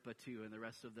King Agrippa too, and the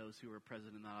rest of those who were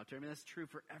present in that altar. I mean, that's true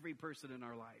for every person in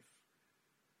our life.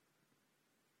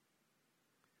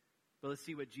 But let's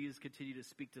see what Jesus continued to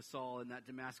speak to Saul in that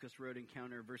Damascus Road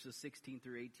encounter, verses 16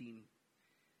 through 18.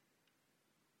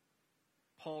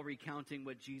 Paul recounting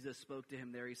what Jesus spoke to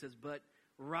him there. He says, "But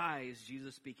rise,"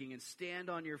 Jesus speaking, "and stand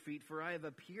on your feet, for I have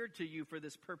appeared to you for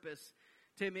this purpose,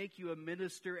 to make you a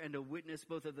minister and a witness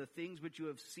both of the things which you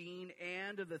have seen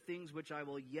and of the things which I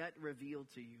will yet reveal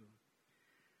to you.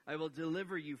 I will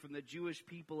deliver you from the Jewish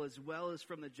people as well as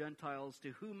from the Gentiles,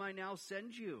 to whom I now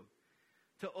send you,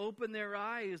 to open their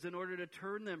eyes in order to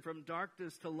turn them from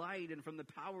darkness to light and from the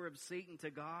power of Satan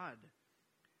to God,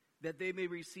 that they may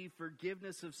receive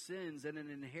forgiveness of sins and an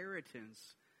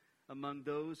inheritance among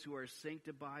those who are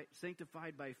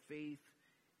sanctified by faith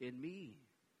in me."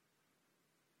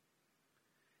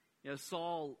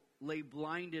 Saul lay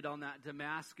blinded on that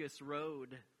Damascus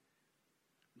road.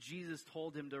 Jesus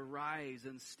told him to rise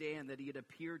and stand, that he had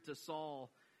appeared to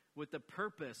Saul with the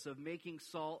purpose of making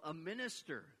Saul a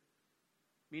minister,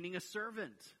 meaning a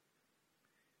servant,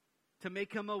 to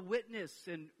make him a witness,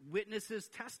 and witnesses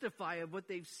testify of what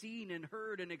they've seen and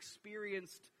heard and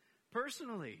experienced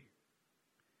personally.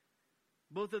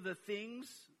 Both of the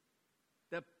things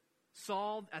that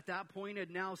Saul at that point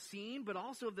had now seen, but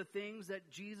also of the things that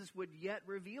Jesus would yet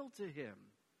reveal to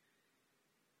him.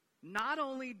 Not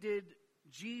only did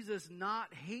Jesus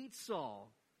not hate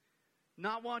Saul,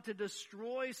 not want to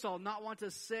destroy Saul, not want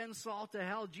to send Saul to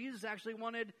hell, Jesus actually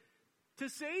wanted to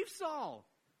save Saul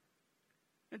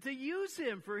and to use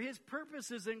him for his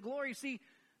purposes and glory. See,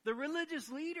 the religious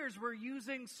leaders were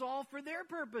using Saul for their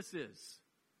purposes.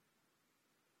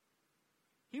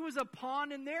 He was a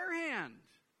pawn in their hand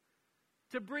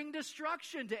to bring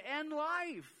destruction, to end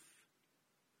life.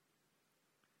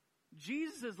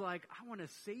 Jesus is like, I want to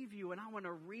save you and I want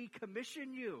to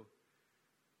recommission you.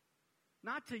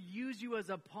 Not to use you as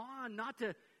a pawn, not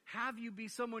to have you be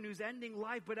someone who's ending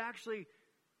life, but actually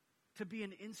to be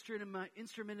an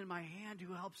instrument in my hand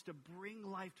who helps to bring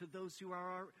life to those who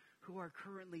are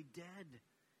currently dead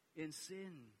in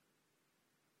sin.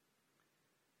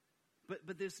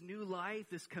 But this new life,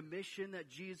 this commission that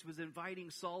Jesus was inviting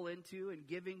Saul into and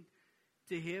giving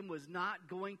to him was not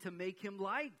going to make him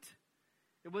liked.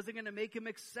 It wasn't going to make him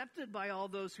accepted by all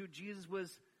those who Jesus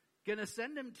was going to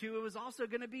send him to. It was also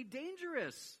going to be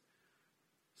dangerous.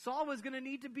 Saul was going to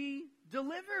need to be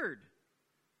delivered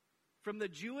from the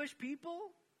Jewish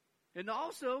people and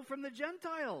also from the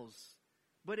Gentiles.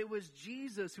 But it was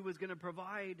Jesus who was going to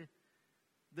provide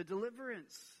the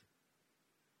deliverance.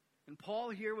 And Paul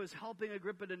here was helping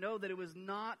Agrippa to know that it was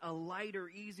not a light or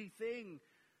easy thing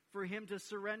for him to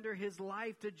surrender his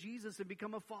life to Jesus and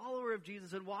become a follower of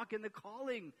Jesus and walk in the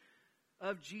calling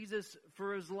of Jesus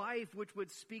for his life, which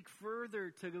would speak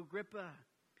further to Agrippa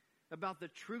about the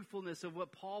truthfulness of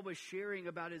what Paul was sharing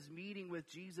about his meeting with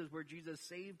Jesus, where Jesus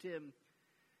saved him,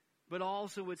 but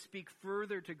also would speak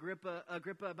further to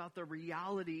Agrippa about the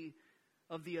reality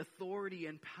of the authority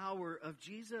and power of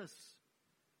Jesus.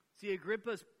 See,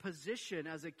 Agrippa's position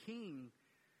as a king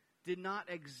did not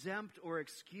exempt or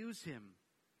excuse him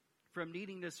from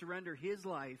needing to surrender his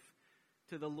life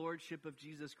to the lordship of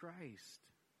Jesus Christ.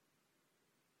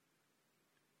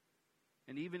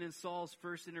 And even in Saul's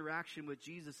first interaction with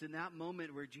Jesus, in that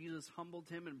moment where Jesus humbled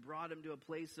him and brought him to a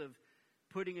place of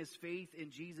putting his faith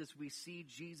in Jesus, we see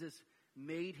Jesus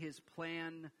made his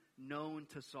plan known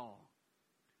to Saul.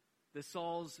 That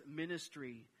Saul's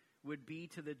ministry would be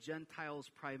to the Gentiles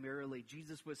primarily.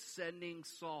 Jesus was sending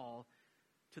Saul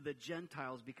to the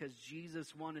Gentiles because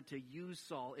Jesus wanted to use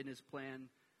Saul in his plan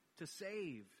to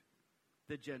save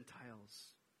the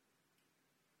Gentiles.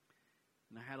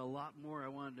 And I had a lot more I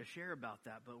wanted to share about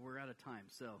that, but we're out of time.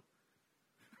 So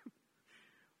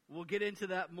we'll get into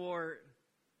that more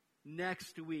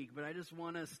next week. But I just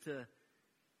want us to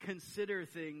consider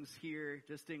things here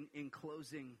just in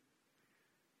closing.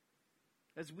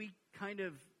 As we kind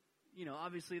of,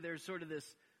 obviously there's sort of this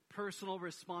personal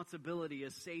responsibility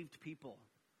as saved people.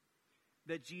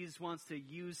 That Jesus wants to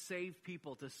use saved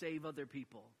people to save other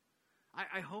people.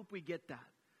 I hope we get that.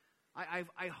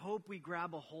 I hope we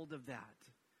grab a hold of that.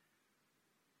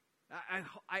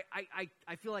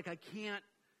 I feel like I can't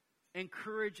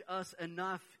encourage us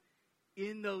enough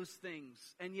in those things.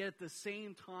 And yet at the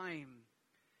same time,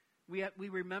 we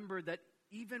remember that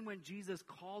even when Jesus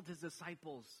called his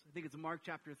disciples, I think it's Mark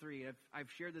chapter 3,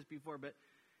 I've shared this before, but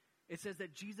it says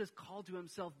that Jesus called to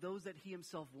himself those that he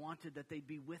himself wanted, that they'd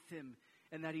be with him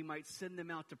and that he might send them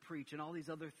out to preach and all these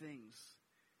other things.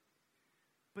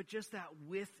 But just that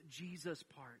with Jesus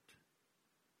part,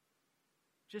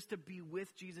 just to be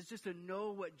with Jesus, just to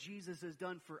know what Jesus has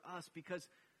done for us, because,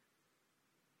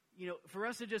 for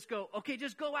us to just go, okay,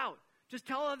 just go out, just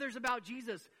tell others about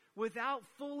Jesus without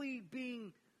fully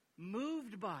being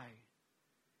moved by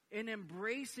and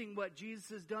embracing what Jesus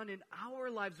has done in our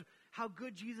lives, how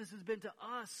good Jesus has been to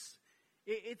us.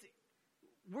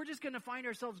 We're just going to find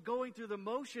ourselves going through the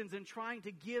motions and trying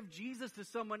to give Jesus to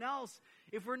someone else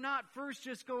if we're not first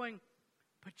just going,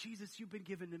 but Jesus, you've been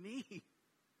given to me.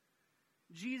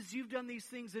 Jesus, you've done these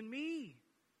things in me.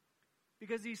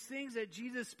 Because these things that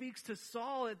Jesus speaks to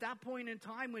Saul at that point in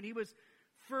time when he was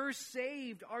first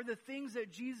saved are the things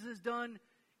that Jesus has done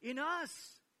in us.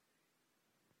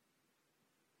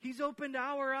 He's opened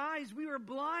our eyes. We were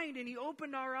blind and he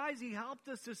opened our eyes. He helped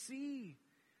us to see.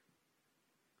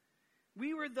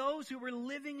 We were those who were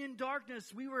living in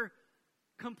darkness. We were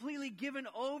completely given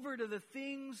over to the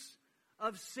things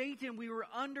of Satan. We were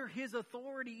under his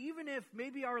authority. Even if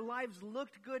maybe our lives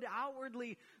looked good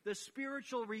outwardly, the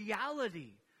spiritual reality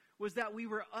was that we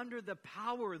were under the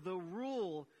power, the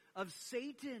rule of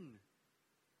Satan.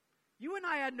 You and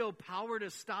I had no power to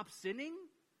stop sinning.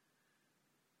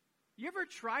 You ever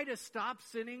try to stop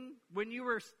sinning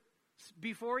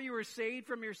before you were saved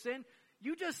from your sin?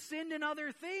 You just sinned in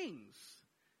other things.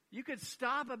 You could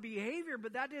stop a behavior,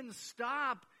 but that didn't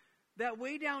stop that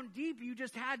way down deep. You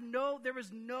just there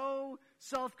was no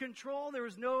self-control. There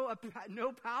was no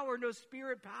power, no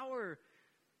spirit power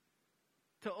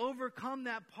to overcome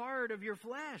that part of your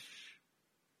flesh.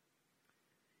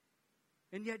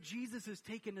 And yet Jesus has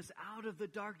taken us out of the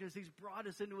darkness. He's brought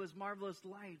us into his marvelous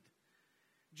light.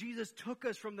 Jesus took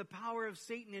us from the power of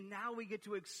Satan, and now we get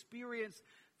to experience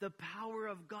the power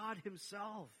of God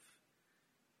himself.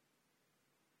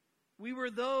 We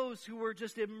were those who were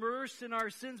just immersed in our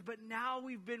sins, but now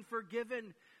we've been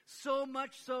forgiven. So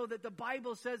much so that the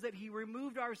Bible says that he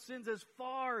removed our sins as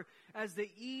far as the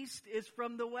east is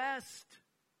from the west.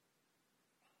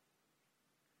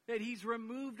 That he's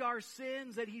removed our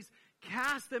sins, that he's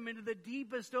cast them into the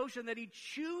deepest ocean, that he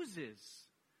chooses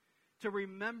to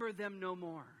remember them no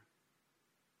more.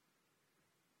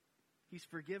 He's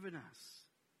forgiven us.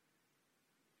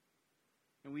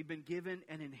 And we've been given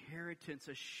an inheritance,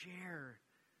 a share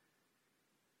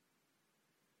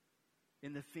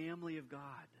in the family of God.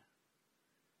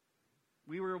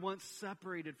 We were once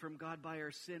separated from God by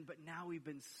our sin, but now we've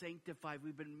been sanctified.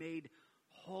 We've been made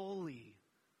holy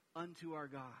unto our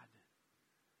God.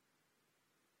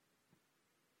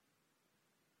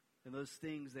 And those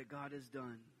things that God has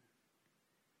done,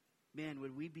 man,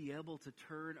 would we be able to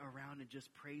turn around and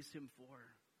just praise him for?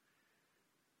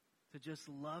 To just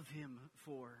love him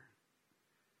for?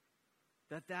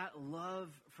 That love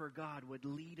for God would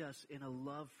lead us in a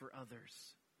love for others.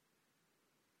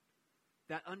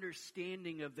 That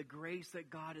understanding of the grace that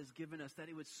God has given us, that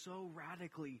it would so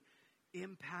radically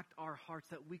impact our hearts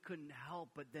that we couldn't help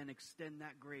but then extend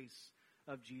that grace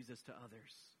of Jesus to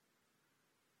others.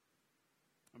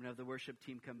 I'm going to have the worship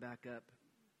team come back up.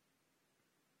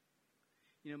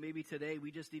 Maybe today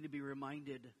we just need to be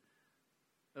reminded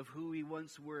of who we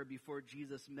once were before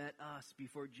Jesus met us,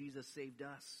 before Jesus saved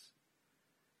us.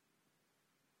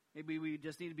 Maybe we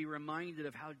just need to be reminded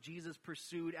of how Jesus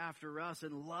pursued after us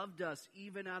and loved us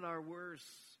even at our worst.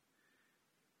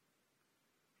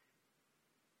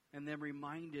 And then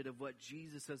reminded of what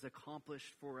Jesus has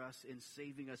accomplished for us in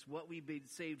saving us, what we've been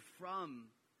saved from,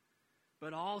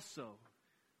 but also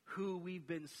who we've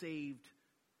been saved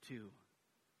to.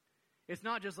 It's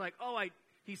not just like,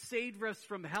 he saved us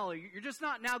from hell. You're just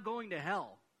not now going to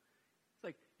hell.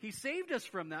 He saved us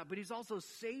from that, but he's also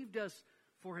saved us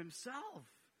for himself.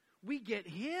 We get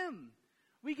him.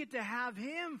 We get to have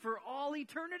him for all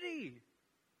eternity.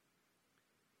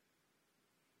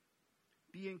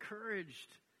 Be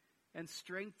encouraged and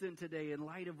strengthened today in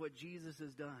light of what Jesus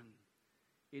has done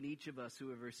in each of us who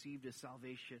have received his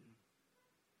salvation.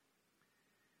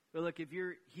 But look, if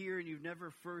you're here and you've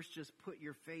never first just put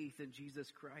your faith in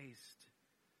Jesus Christ,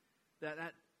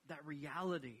 that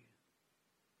reality,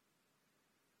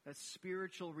 that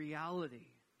spiritual reality,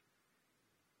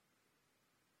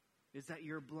 is that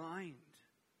you're blind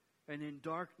and in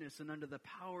darkness and under the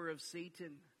power of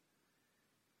Satan.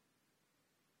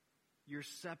 You're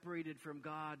separated from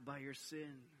God by your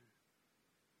sin.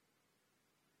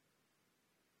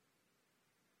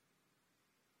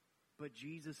 But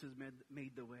Jesus has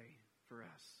made the way for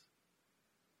us.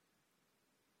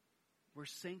 We're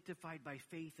sanctified by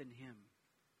faith in him.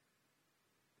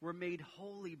 We're made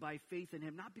holy by faith in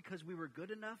him, not because we were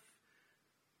good enough,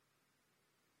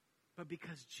 but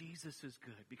because Jesus is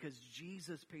good, because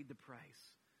Jesus paid the price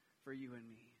for you and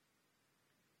me.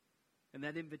 And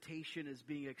that invitation is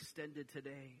being extended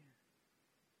today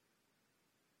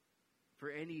for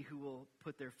any who will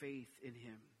put their faith in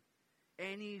him.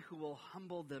 Any who will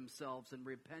humble themselves and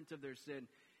repent of their sin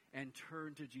and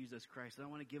turn to Jesus Christ. And I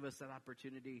want to give us that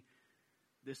opportunity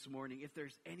this morning. If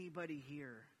there's anybody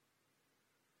here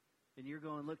and you're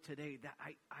going, look, today, that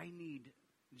I need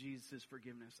Jesus'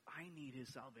 forgiveness. I need his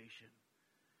salvation.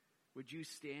 Would you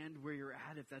stand where you're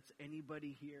at if that's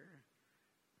anybody here?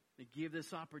 And give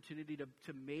this opportunity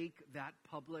to make that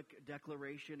public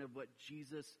declaration of what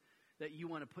Jesus, that you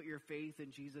want to put your faith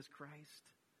in Jesus Christ.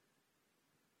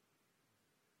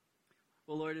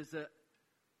 Well, Lord, as a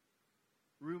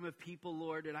room of people,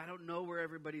 Lord, and I don't know where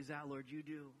everybody's at, Lord, you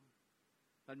do.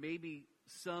 And maybe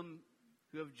some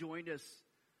who have joined us,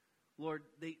 Lord,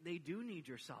 they do need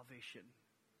your salvation.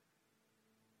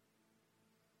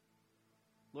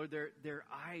 Lord, their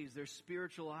eyes, their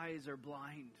spiritual eyes are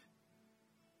blind.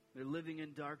 They're living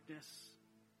in darkness.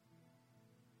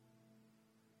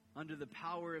 Under the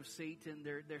power of Satan,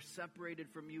 they're separated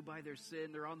from you by their sin.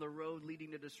 They're on the road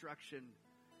leading to destruction.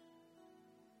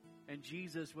 And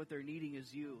Jesus, what they're needing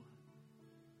is you.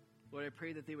 Lord, I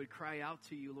pray that they would cry out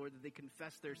to you, Lord, that they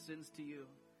confess their sins to you.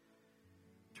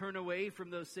 Turn away from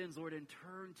those sins, Lord, and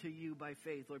turn to you by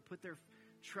faith. Lord, put their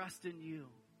trust in you.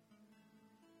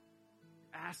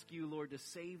 Ask you, Lord, to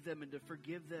save them and to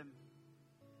forgive them.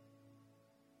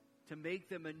 To make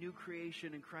them a new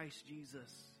creation in Christ Jesus.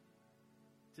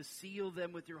 To seal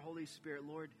them with your Holy Spirit.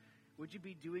 Lord, would you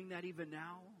be doing that even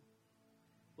now?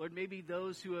 Lord, maybe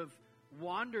those who have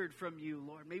wandered from you,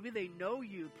 Lord, maybe they know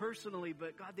you personally,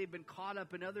 but God, they've been caught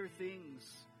up in other things.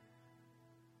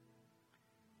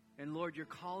 And Lord, you're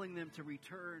calling them to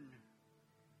return.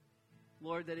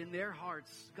 Lord, that in their hearts,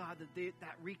 God,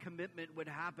 that recommitment would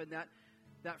happen,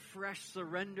 that fresh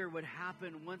surrender would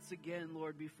happen once again,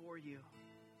 Lord, before you.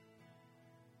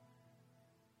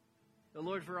 The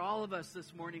Lord, for all of us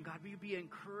this morning, God, will you be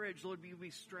encouraged, Lord, will you be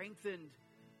strengthened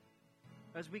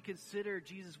as we consider,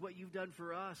 Jesus, what you've done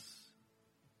for us.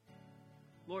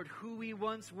 Lord, who we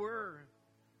once were,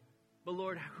 but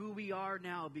Lord, who we are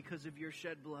now because of your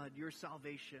shed blood, your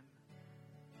salvation,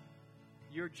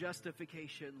 your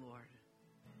justification, Lord.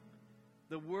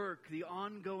 The work, the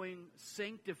ongoing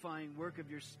sanctifying work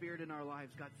of your Spirit in our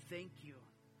lives. God, thank you.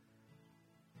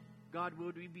 God,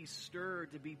 would we be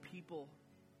stirred to be people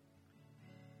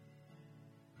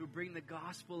who bring the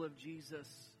gospel of Jesus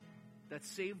that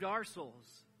saved our souls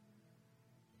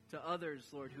to others,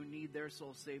 Lord, who need their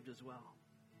souls saved as well.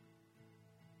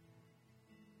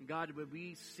 And God, would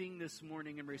we sing this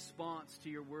morning in response to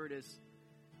your word as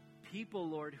people,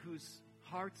 Lord, whose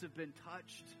hearts have been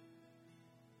touched.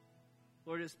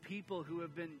 Lord, as people who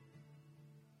have been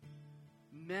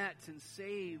met and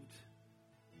saved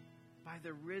by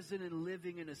the risen and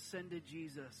living and ascended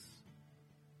Jesus.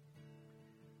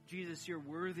 Jesus, you're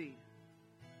worthy.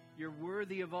 You're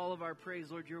worthy of all of our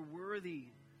praise, Lord. You're worthy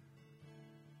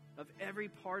of every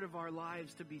part of our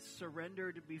lives to be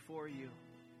surrendered before you.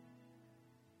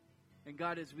 And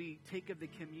God, as we take of the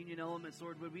communion elements,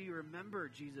 Lord, would we remember,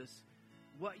 Jesus,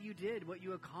 what you did, what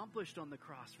you accomplished on the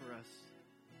cross for us.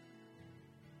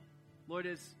 Lord,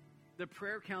 as the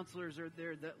prayer counselors are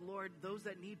there, that, Lord, those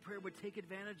that need prayer would take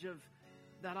advantage of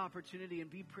that opportunity and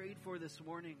be prayed for this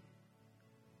morning.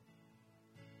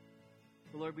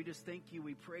 Lord, we just thank you.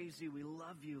 We praise you. We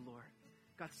love you, Lord.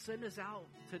 God, send us out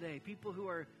today. People who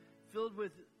are filled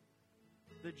with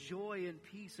the joy and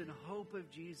peace and hope of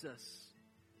Jesus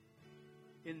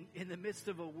in the midst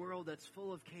of a world that's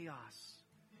full of chaos.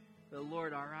 That,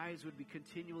 Lord, our eyes would be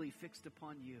continually fixed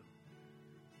upon you.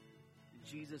 In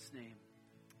Jesus' name,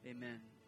 amen.